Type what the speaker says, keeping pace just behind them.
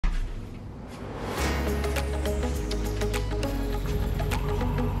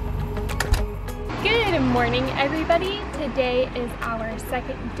morning, everybody. Today is our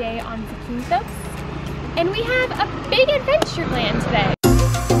second day on Zakynthos, and we have a big adventure planned today.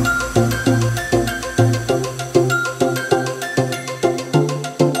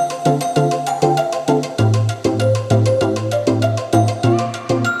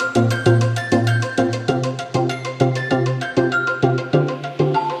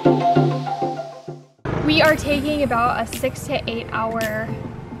 We are taking about a 6 to 8 hour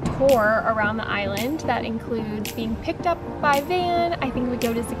tour around the island that includes being picked up by van. I think we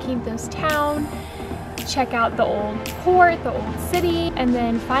go to Zakynthos town, check out the old port, the old city, and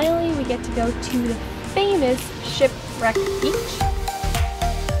then finally we get to go to the famous Shipwreck Beach.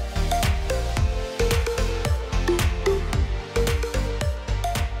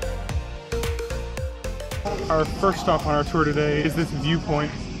 Our first stop on our tour today is this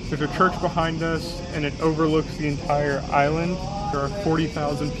viewpoint. There's a church behind us and it overlooks the entire island. There are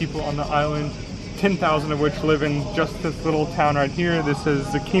 40,000 people on the island, 10,000 of which live in just this little town right here. This is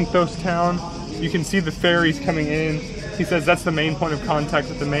Zakynthos town. You can see the ferries coming in. He says that's the main point of contact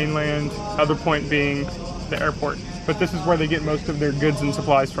with the mainland, other point being the airport. But this is where they get most of their goods and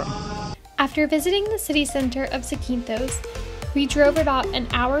supplies from. After visiting the city center of Zakynthos, we drove about an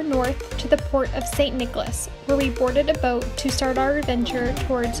hour north to the port of St. Nicholas, where we boarded a boat to start our adventure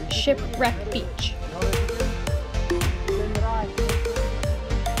towards Shipwreck Beach.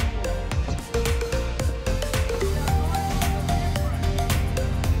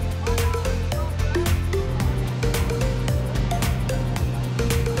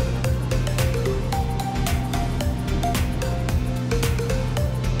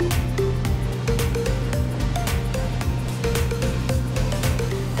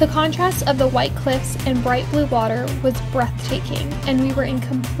 The contrast of the white cliffs and bright blue water was breathtaking, and we were in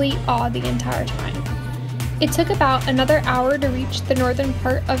complete awe the entire time. It took about another hour to reach the northern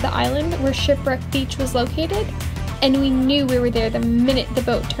part of the island where Shipwreck Beach was located, and we knew we were there the minute the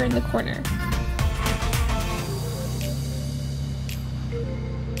boat turned the corner.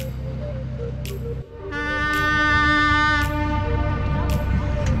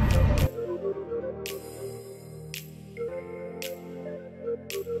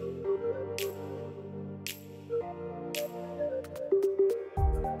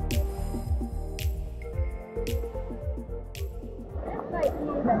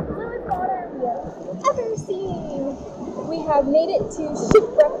 Ever seen. We have made it to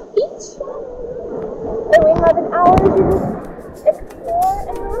Shipwreck Beach, and we have an hour to just explore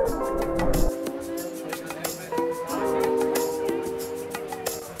and relax.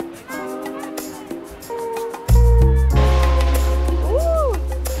 Ooh.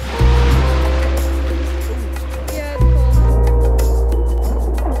 Yeah, it's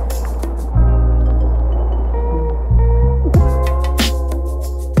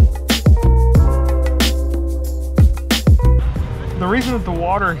The reason that the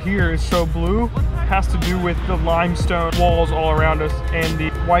water here is so blue has to do with the limestone walls all around us and the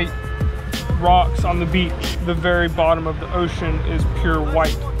white rocks on the beach. The very bottom of the ocean is pure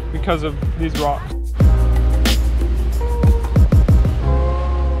white because of these rocks.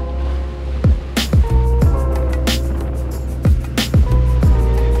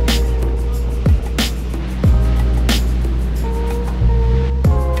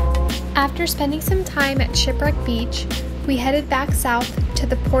 After spending some time at Shipwreck Beach, we headed back south to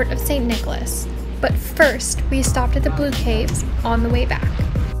the port of St. Nicholas, but first we stopped at the Blue Caves on the way back.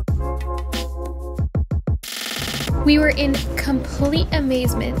 We were in complete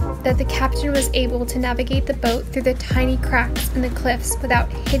amazement that the captain was able to navigate the boat through the tiny cracks in the cliffs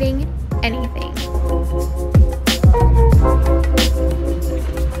without hitting anything.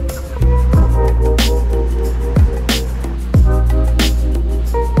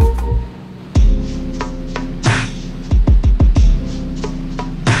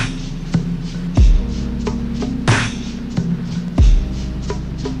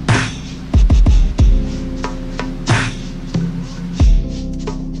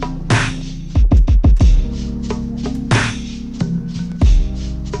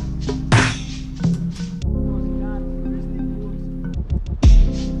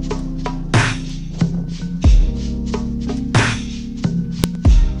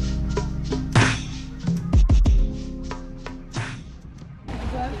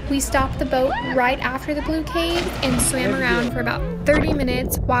 We stopped the boat right after the Blue Caves and swam around for about 30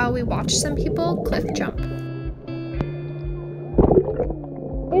 minutes while we watched some people cliff jump.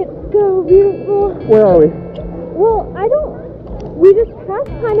 It's so beautiful. Where are we? Well, we just passed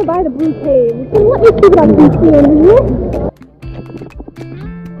kind of by the Blue Caves. So let me see what I can see under here.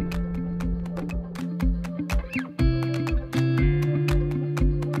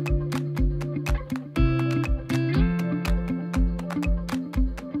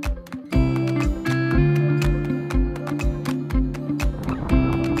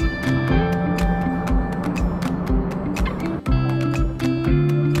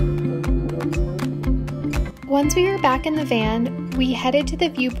 Once we were back in the van, we headed to the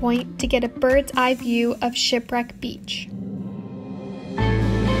viewpoint to get a bird's eye view of Shipwreck Beach.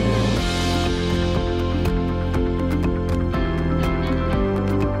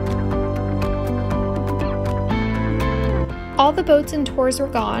 All the boats and tours were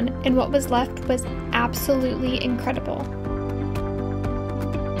gone, and what was left was absolutely incredible.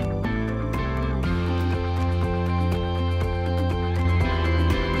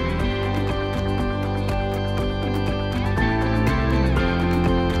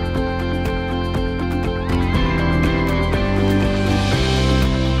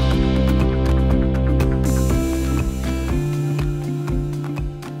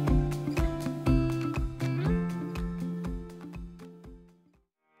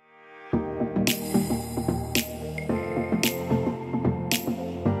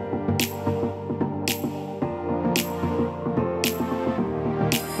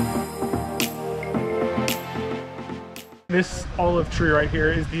 This olive tree right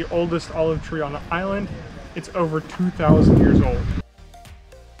here is the oldest olive tree on the island. It's over 2,000 years old.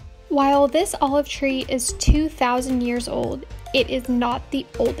 While this olive tree is 2,000 years old, it is not the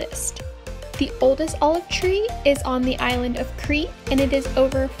oldest. The oldest olive tree is on the island of Crete, and it is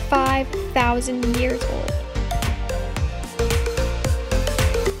over 5,000 years old.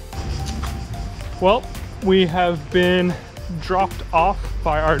 Well, we have been dropped off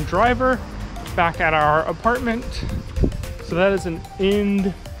by our driver back at our apartment. So that is an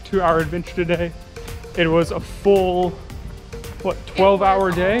end to our adventure today. It was a full,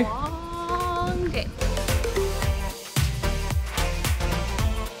 12-hour day?